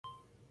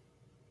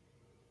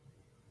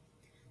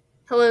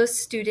Hello,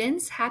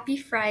 students. Happy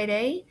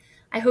Friday.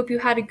 I hope you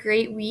had a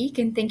great week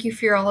and thank you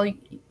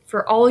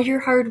for all your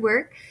hard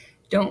work.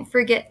 Don't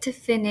forget to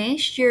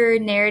finish your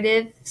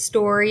narrative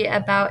story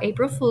about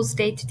April Fool's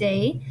Day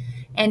today.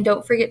 And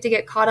don't forget to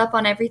get caught up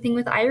on everything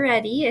with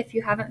iReady if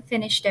you haven't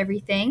finished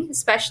everything,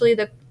 especially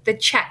the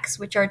checks,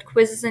 which are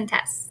quizzes and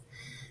tests.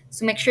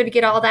 So make sure to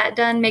get all that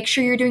done. Make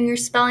sure you're doing your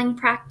spelling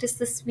practice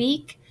this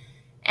week.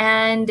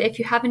 And if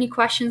you have any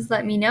questions,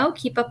 let me know.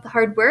 Keep up the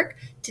hard work.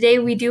 Today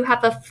we do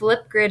have a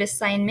Flipgrid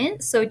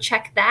assignment, so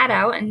check that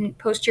out and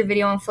post your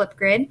video on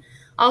Flipgrid.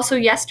 Also,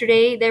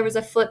 yesterday there was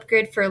a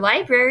Flipgrid for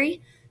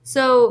library,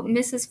 so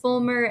Mrs.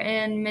 Fulmer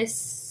and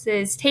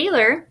Mrs.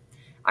 Taylor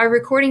are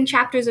recording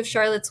chapters of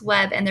Charlotte's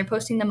Web, and they're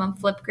posting them on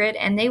Flipgrid,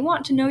 and they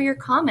want to know your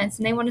comments,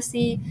 and they want to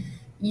see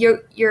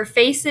your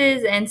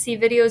faces and see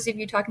videos of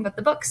you talking about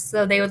the books.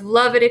 So they would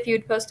love it if you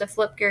would post a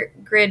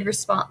Flipgrid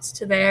response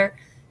to their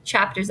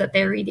chapters that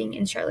they're reading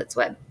in Charlotte's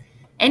Web.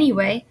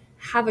 Anyway,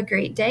 have a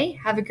great day.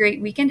 Have a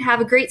great weekend.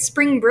 Have a great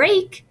spring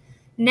break.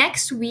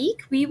 Next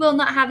week, we will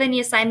not have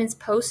any assignments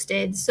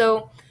posted.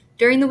 So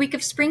during the week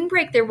of spring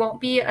break, there won't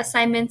be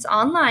assignments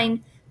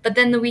online, but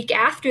then the week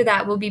after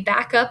that, we'll be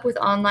back up with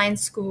online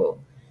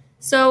school.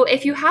 So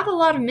if you have a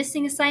lot of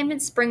missing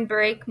assignments, spring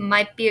break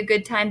might be a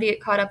good time to get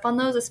caught up on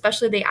those,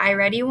 especially the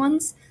iReady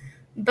ones.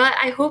 But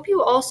I hope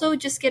you also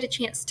just get a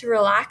chance to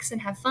relax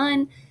and have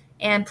fun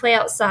and play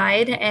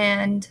outside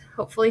and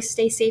hopefully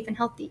stay safe and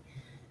healthy.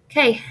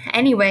 Okay,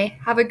 anyway,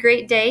 have a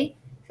great day.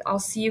 I'll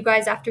see you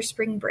guys after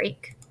spring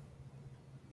break.